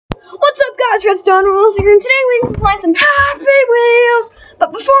guys, it's Don Rules here, and today we're going to be playing some Happy Wheels.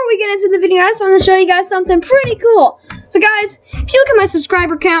 But before we get into the video, I just want to show you guys something pretty cool. So guys, if you look at my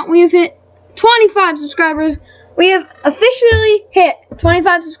subscriber count, we have hit 25 subscribers. We have officially hit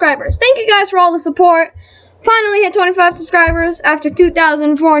 25 subscribers. Thank you guys for all the support. Finally hit 25 subscribers after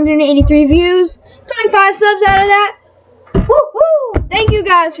 2,483 views. 25 subs out of that. Woo-hoo! Thank you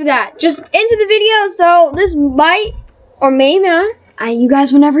guys for that. Just into the video, so this might, or maybe not, you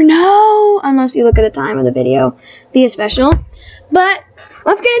guys will never know unless you look at the time of the video. Be it special. But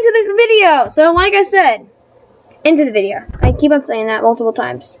let's get into the video. So like I said, into the video. I keep on saying that multiple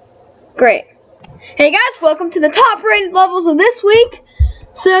times. Great. Hey guys, welcome to the top rated levels of this week.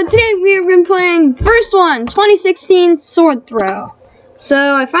 So today we've been playing first one, 2016 sword throw. So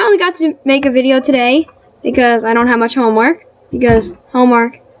I finally got to make a video today because I don't have much homework.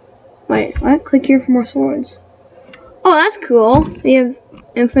 Wait, what? Click here for more swords. Oh, that's cool. So you have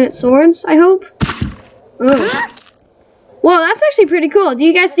infinite swords, I hope. Oh. Whoa, that's actually pretty cool. Do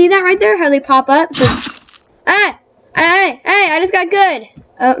you guys see that right there? How they pop up? So, hey, I just got good.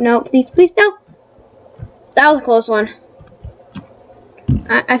 Oh, no, please, no. That was a close one.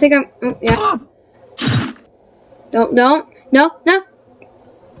 I think I'm, yeah. No.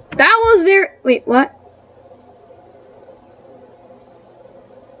 That was very, wait, what?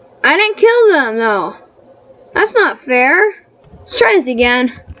 I didn't kill them, though. That's not fair. Let's try this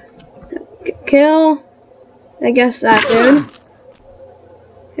again. So, kill, I guess that dude.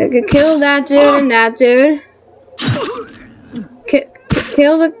 I could kill that dude and that dude.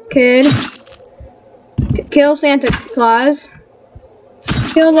 Kill the kid. Kill Santa Claus.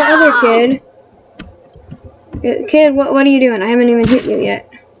 Kill the other kid. Kid, what are you doing? I haven't even hit you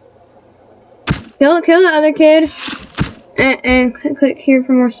yet. Kill the other kid. And click here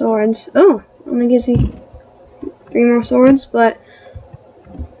for more swords. Oh, only gives me 3 more swords, but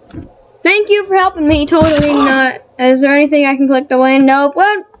thank you for helping me. Totally not. Is there anything I can click to win? Nope.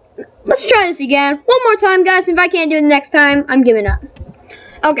 Well, let's try this again. One more time, guys. If I can't do it next time, I'm giving up.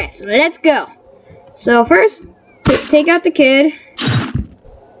 Okay, so let's go. So first, take out the kid.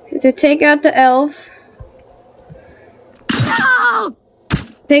 Take out the elf.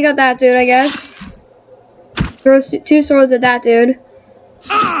 Take out that dude, I guess. Throw 2 swords at that dude.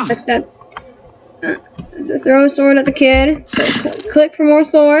 Like that. Throw a sword at the kid. Click for more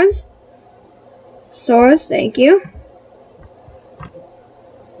swords. Swords, thank you.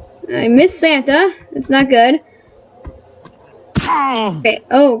 I missed Santa. It's not good. Okay.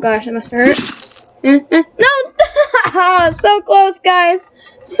 Oh gosh, that must hurt. No! So close, guys.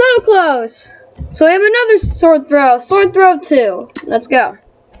 So close. So we have another sword throw. Sword throw 2. Let's go.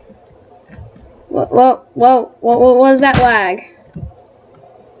 Whoa, what was that lag?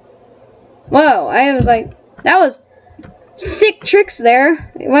 Whoa, I was like, that was sick tricks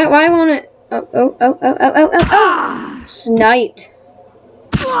there. Why won't it? Oh. Sniped.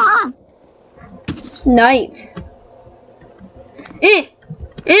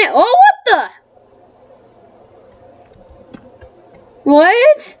 Oh, what the?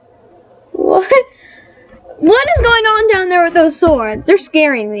 What? What is going on down there with those swords? They're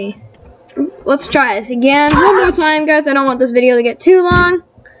scaring me. Let's try this again. One more time, guys. I don't want this video to get too long.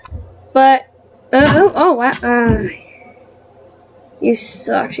 But, oh, wow. You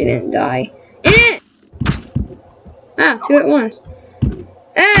suck. She didn't die. Ah, 2 at once.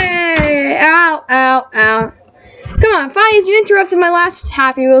 Hey! Ow. Come on, Fies, you interrupted my last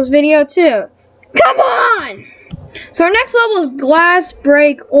Happy Wheels video, too. Come on! So our next level is Glass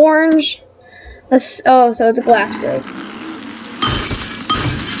Break Orange. So it's a glass break.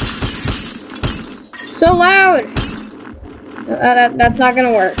 So loud! That's not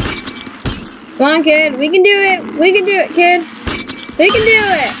gonna work. Come on, kid. We can do it. We can do it, kid. We can do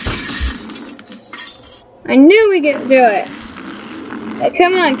it. I knew we could do it.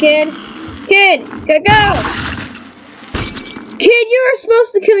 Come on, kid. Kid, go! Kid, you were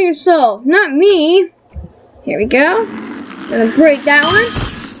supposed to kill yourself, not me. Here we go. I'm gonna break that one.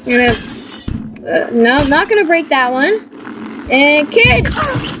 No, not gonna break that one. And kid!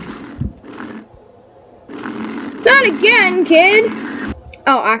 Not again, kid!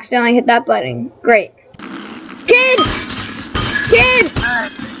 Oh, I accidentally hit that button. Great. Kid! Kid,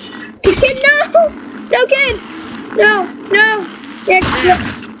 no! No, kid! No! Yeah,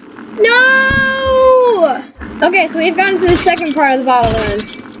 no! Okay, so we've gotten to the second part of the bottle run.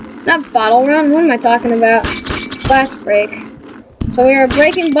 Not bottle run, what am I talking about? Glass break. So we are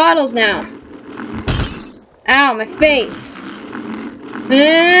breaking bottles now. Ow, my face.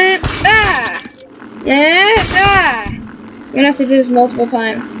 I'm gonna have to do this multiple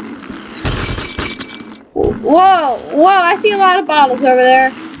times. Whoa, I see a lot of bottles over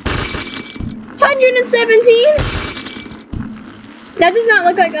there. 117? That does not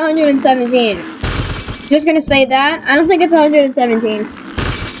look like 117. Just gonna say that. I don't think it's 117.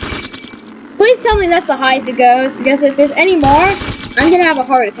 Please tell me that's the highest it goes, because if there's any more, I'm gonna have a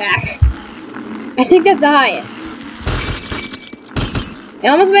heart attack. I think that's the highest. I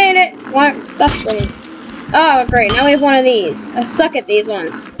almost made it. What? Stop spinning. Oh, great. Now we have one of these. I suck at these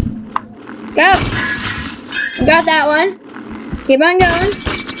ones. Go. Got that one. Keep on going.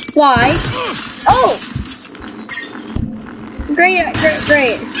 Fly. Oh! Great.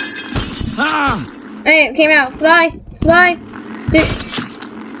 Hey, it came out. Fly.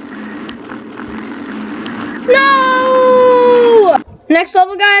 No! Next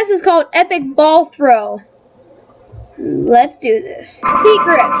level, guys, is called Epic Ball Throw. Let's do this.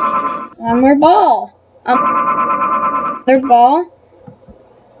 Secret. One more ball. Another ball.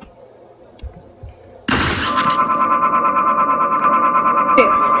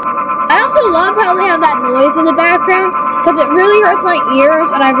 I also love how they have that noise in the background, because it really hurts my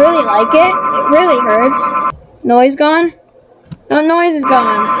ears, and I really like it. It really hurts. Noise gone? No, noise is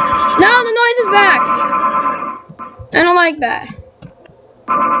gone. No, the noise is back. I don't like that.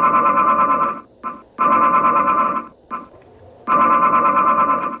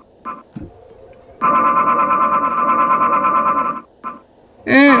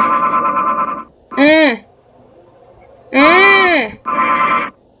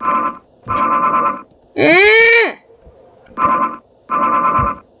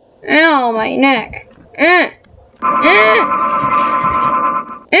 Ow, my neck.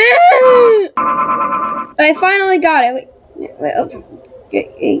 I finally got it. Wait,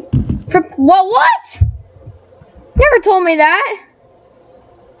 what? Never told me that.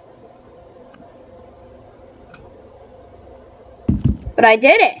 But I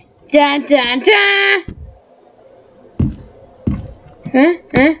did it. Dun, dun, dun.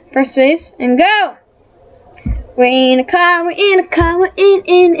 Press space and go. We're in a car, we're in a car, we're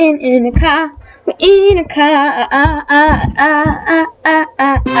in a car. We're in a car.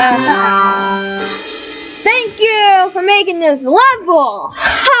 Thank you for making this level.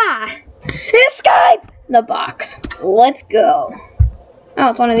 Ha! Escape the box. Let's go. Oh,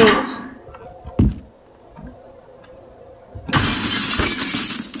 it's one of these.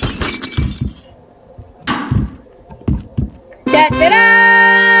 Da-da-da!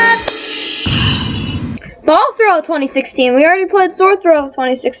 Ball Throw 2016. We already played Sword Throw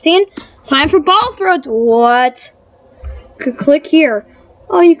 2016. Time for Ball Throw. What? Could click here.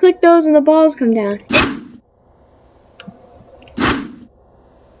 Oh, you click those and the balls come down.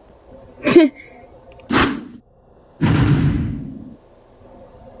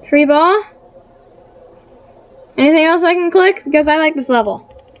 Free ball. Anything else I can click? Because I like this level.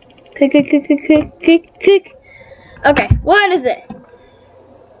 Click. Okay, what is this?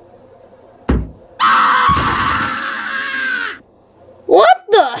 What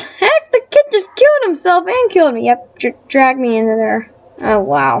the heck? The kid just killed himself and killed me. Yep, dragged me into there. Oh,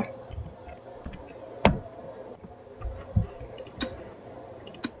 wow.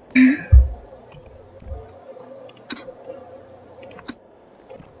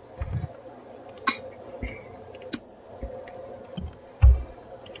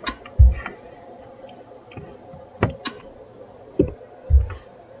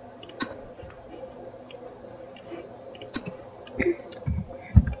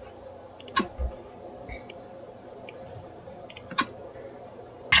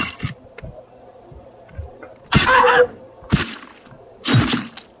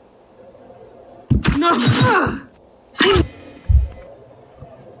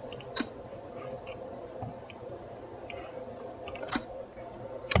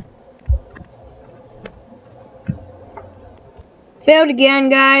 Failed again,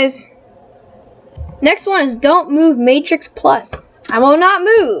 guys. Next one is Don't Move Matrix Plus. I will not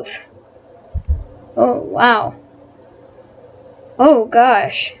move. Oh, wow. Oh,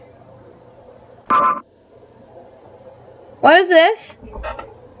 gosh. What is this?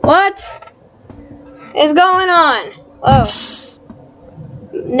 What is going on? Oh.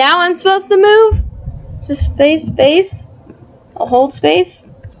 Now I'm supposed to move? Just space. I'll hold space.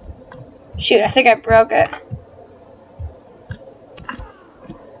 Shoot, I think I broke it.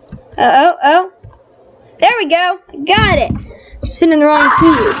 Oh. There we go. I got it. Just hitting the wrong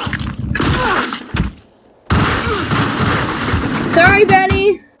key. Sorry,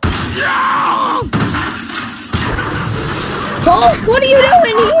 Betty. Holt, what are you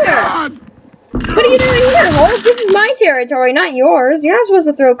doing here? What are you doing here, Holt? This is my territory, not yours. You're not supposed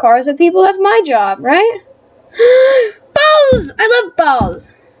to throw cars at people. That's my job, right? Balls! I love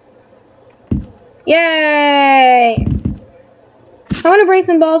balls. Yay! I want to bring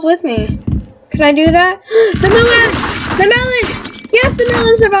some balls with me. Could Can I do that? The melon! The melon! Yes, the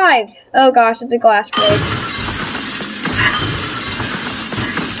melon survived! Oh gosh, it's a glass break.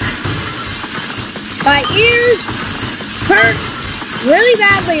 My ears hurt really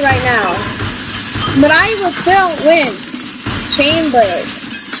badly right now. But I will still win. Chain break.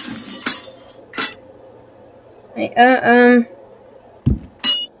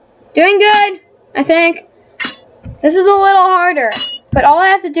 Doing good, I think. This is a little harder, but all I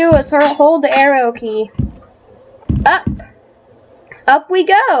have to do is hold the arrow key. Up. Up we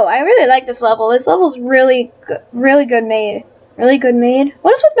go. I really like this level. This level's really good made. Really good made.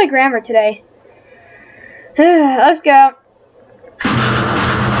 What is with my grammar today? Let's go.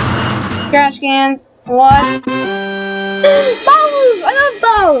 Trash cans. What? Bows! I love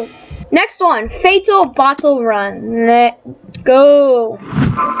bows! Next one, Fatal Bottle Run. Let's go.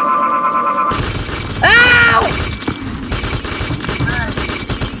 Ow!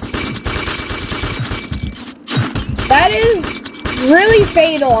 That is really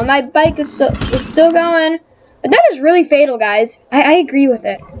fatal, and my bike is still going. But that is really fatal, guys. I agree with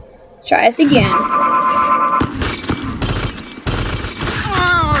it. Try this again. Oh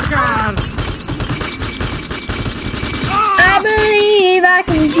God! I believe I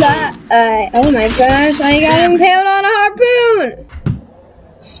can fly. Oh my gosh, I got impaled on a harpoon.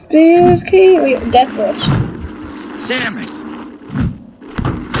 Spears key. Wait, death wish. Damn it!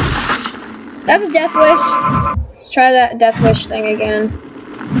 That's a death wish. Let's try that death wish thing again. Woo!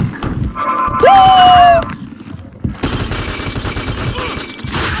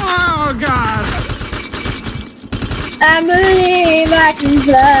 Oh God! I believe I can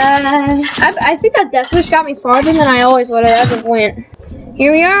fly. I think that death wish got me farther than I always would have ever went.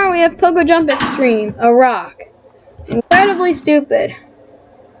 Here we are. We have Pogo Jump Extreme, a rock. Incredibly stupid.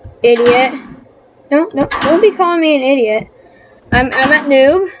 Idiot. No, don't be calling me an idiot. I'm at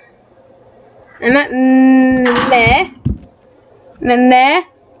noob. I'm at meh. Meh.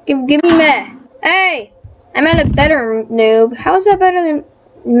 Give me meh. Hey! I'm at a better noob. How is that better than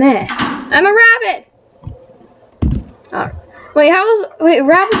meh? I'm a rabbit! Oh. Wait,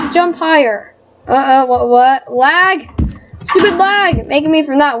 rabbits jump higher. What? Lag? Stupid lag! Making me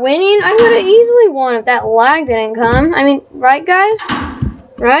from not winning? I would have easily won if that lag didn't come. I mean, right guys?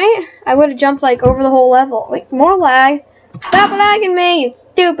 Right? I would have jumped like over the whole level. Wait, more lag. Stop lagging me, you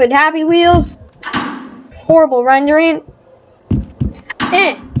stupid Happy Wheels. Horrible rendering.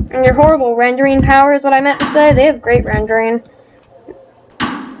 And your horrible rendering power is what I meant to say. They have great rendering.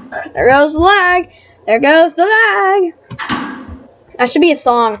 There goes the lag. There goes the lag. That should be a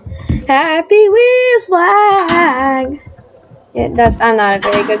song. Happy Wheels lag. Yeah, I'm not a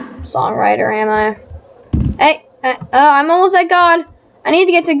very good songwriter, am I? Hey, I'm almost at God. I need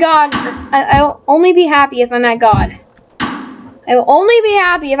to get to God. I will only be happy if I'm at God. I will only be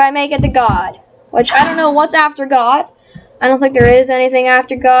happy if I make it to God. Which, I don't know what's after God. I don't think there is anything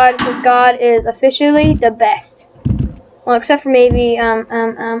after God, because God is officially the best. Well, except for maybe,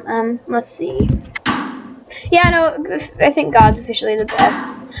 let's see. Yeah, no, I think God's officially the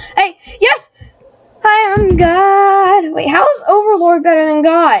best. Hey, yes! I am God! Wait, how is Overlord better than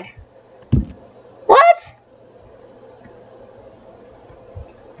God? What?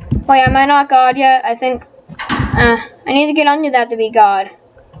 Wait, am I not God yet? I think, I need to get under that to be God.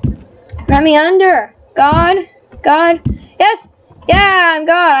 Let me under. God? God? Yes! Yeah, I'm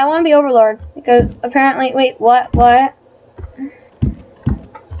God. I want to be Overlord. Because apparently, wait, what?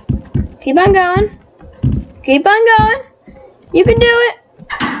 Keep on going. Keep on going. You can do it.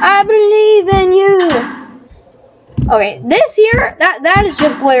 I believe in you. Okay, this here, that is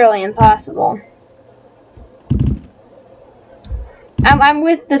just literally impossible. I'm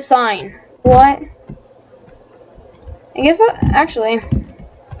with the sign. What? I guess what? Actually.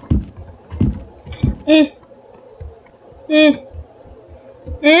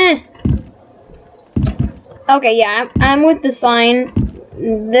 Okay, yeah, I'm with the sign.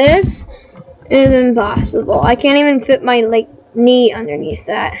 This is impossible. I can't even fit my knee underneath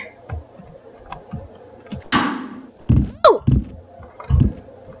that. Oh!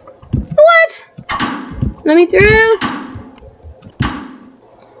 What? Let me through.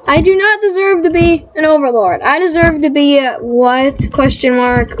 I do not deserve to be an Overlord. I deserve to be a what? Question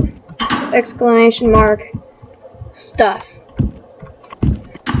mark. Exclamation mark. Stuff.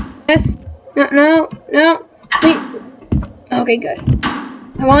 Yes. No. Please. Okay, good.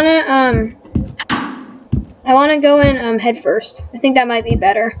 I wanna go in head first. I think that might be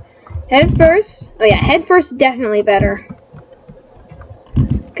better. Head first. Oh yeah, head first definitely better.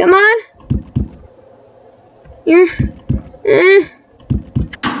 Come on. Yes.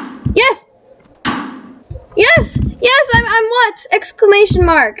 Yes. Yes, I'm what? Exclamation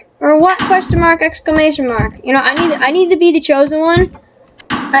mark. Or what question mark, exclamation mark. You know, I need to be the chosen one.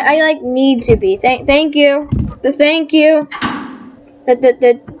 I like need to be. Thank you. Thank you.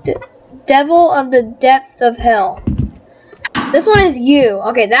 The devil of the depth of hell. This one is you.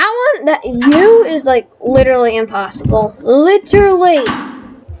 Okay, that you is like literally impossible. Literally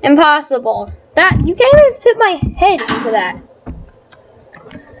impossible. That you can't even fit my head into that.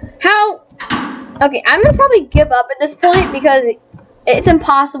 How? Okay, I'm gonna probably give up at this point because it's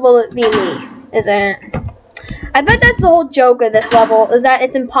impossible to be me, isn't it? I bet that's the whole joke of this level, is that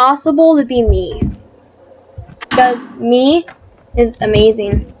it's impossible to be me. Because me is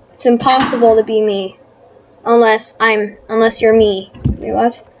amazing. It's impossible to be me. Unless you're me. Wait,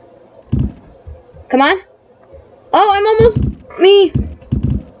 what? Come on. Oh, I'm almost me.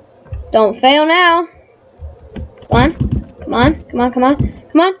 Don't fail now. Come on. Come on. Come on. Come on.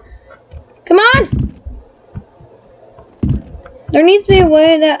 Come on. Come on. There needs to be a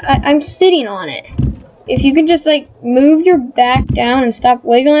way that I'm sitting on it. If you could just like move your back down and stop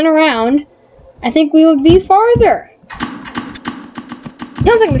wiggling around, I think we would be farther.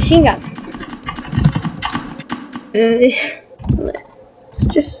 Sounds like a machine gun.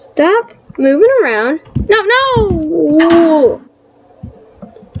 Just stop moving around. No!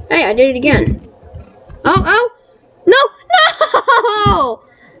 Hey, I did it again. Oh! No!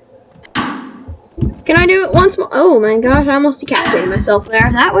 Can I do it once more? Oh my gosh, I almost decapitated myself there.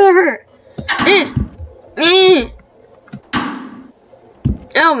 That would have hurt.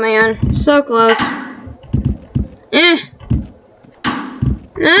 Oh man, so close.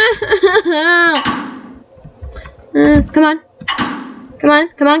 Come on.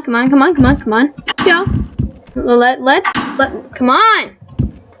 Go. Come on.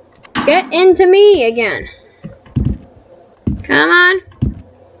 Get into me again. Come on.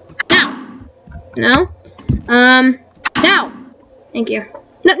 No. No. Thank you.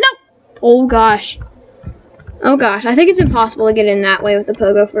 No. Oh gosh. I think it's impossible to get in that way with the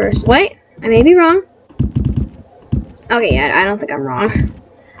pogo first. Wait, I may be wrong. Okay, yeah, I don't think I'm wrong.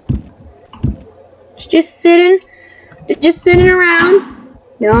 Just sitting around.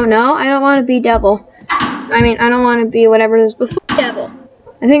 No, I don't want to be devil. I mean, I don't want to be whatever it is before devil.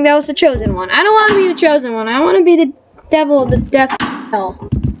 I think that was the chosen one. I don't want to be the chosen one. I want to be the devil of the death hell.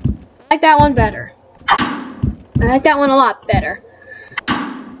 I like that one better. I like that one a lot better.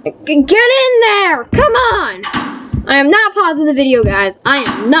 Get in there! Come on! I am not pausing the video, guys. I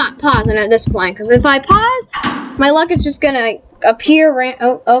am not pausing at this point, because if I pause, my luck is just gonna appear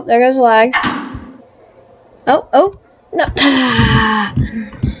oh, there goes lag. Oh, no.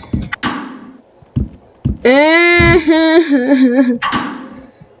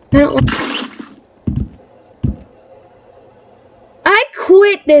 I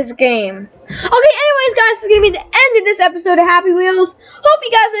quit this game. Okay, anyways, guys, this is going to be the end of this episode of Happy Wheels. Hope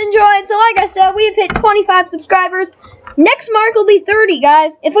you guys enjoyed. So, like I said, we have hit 25 subscribers. Next mark will be 30,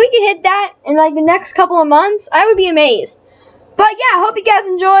 guys. If we could hit that in, like, the next couple of months, I would be amazed. But, yeah, hope you guys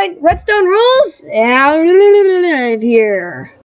enjoyed. Redstone rules. Out of here.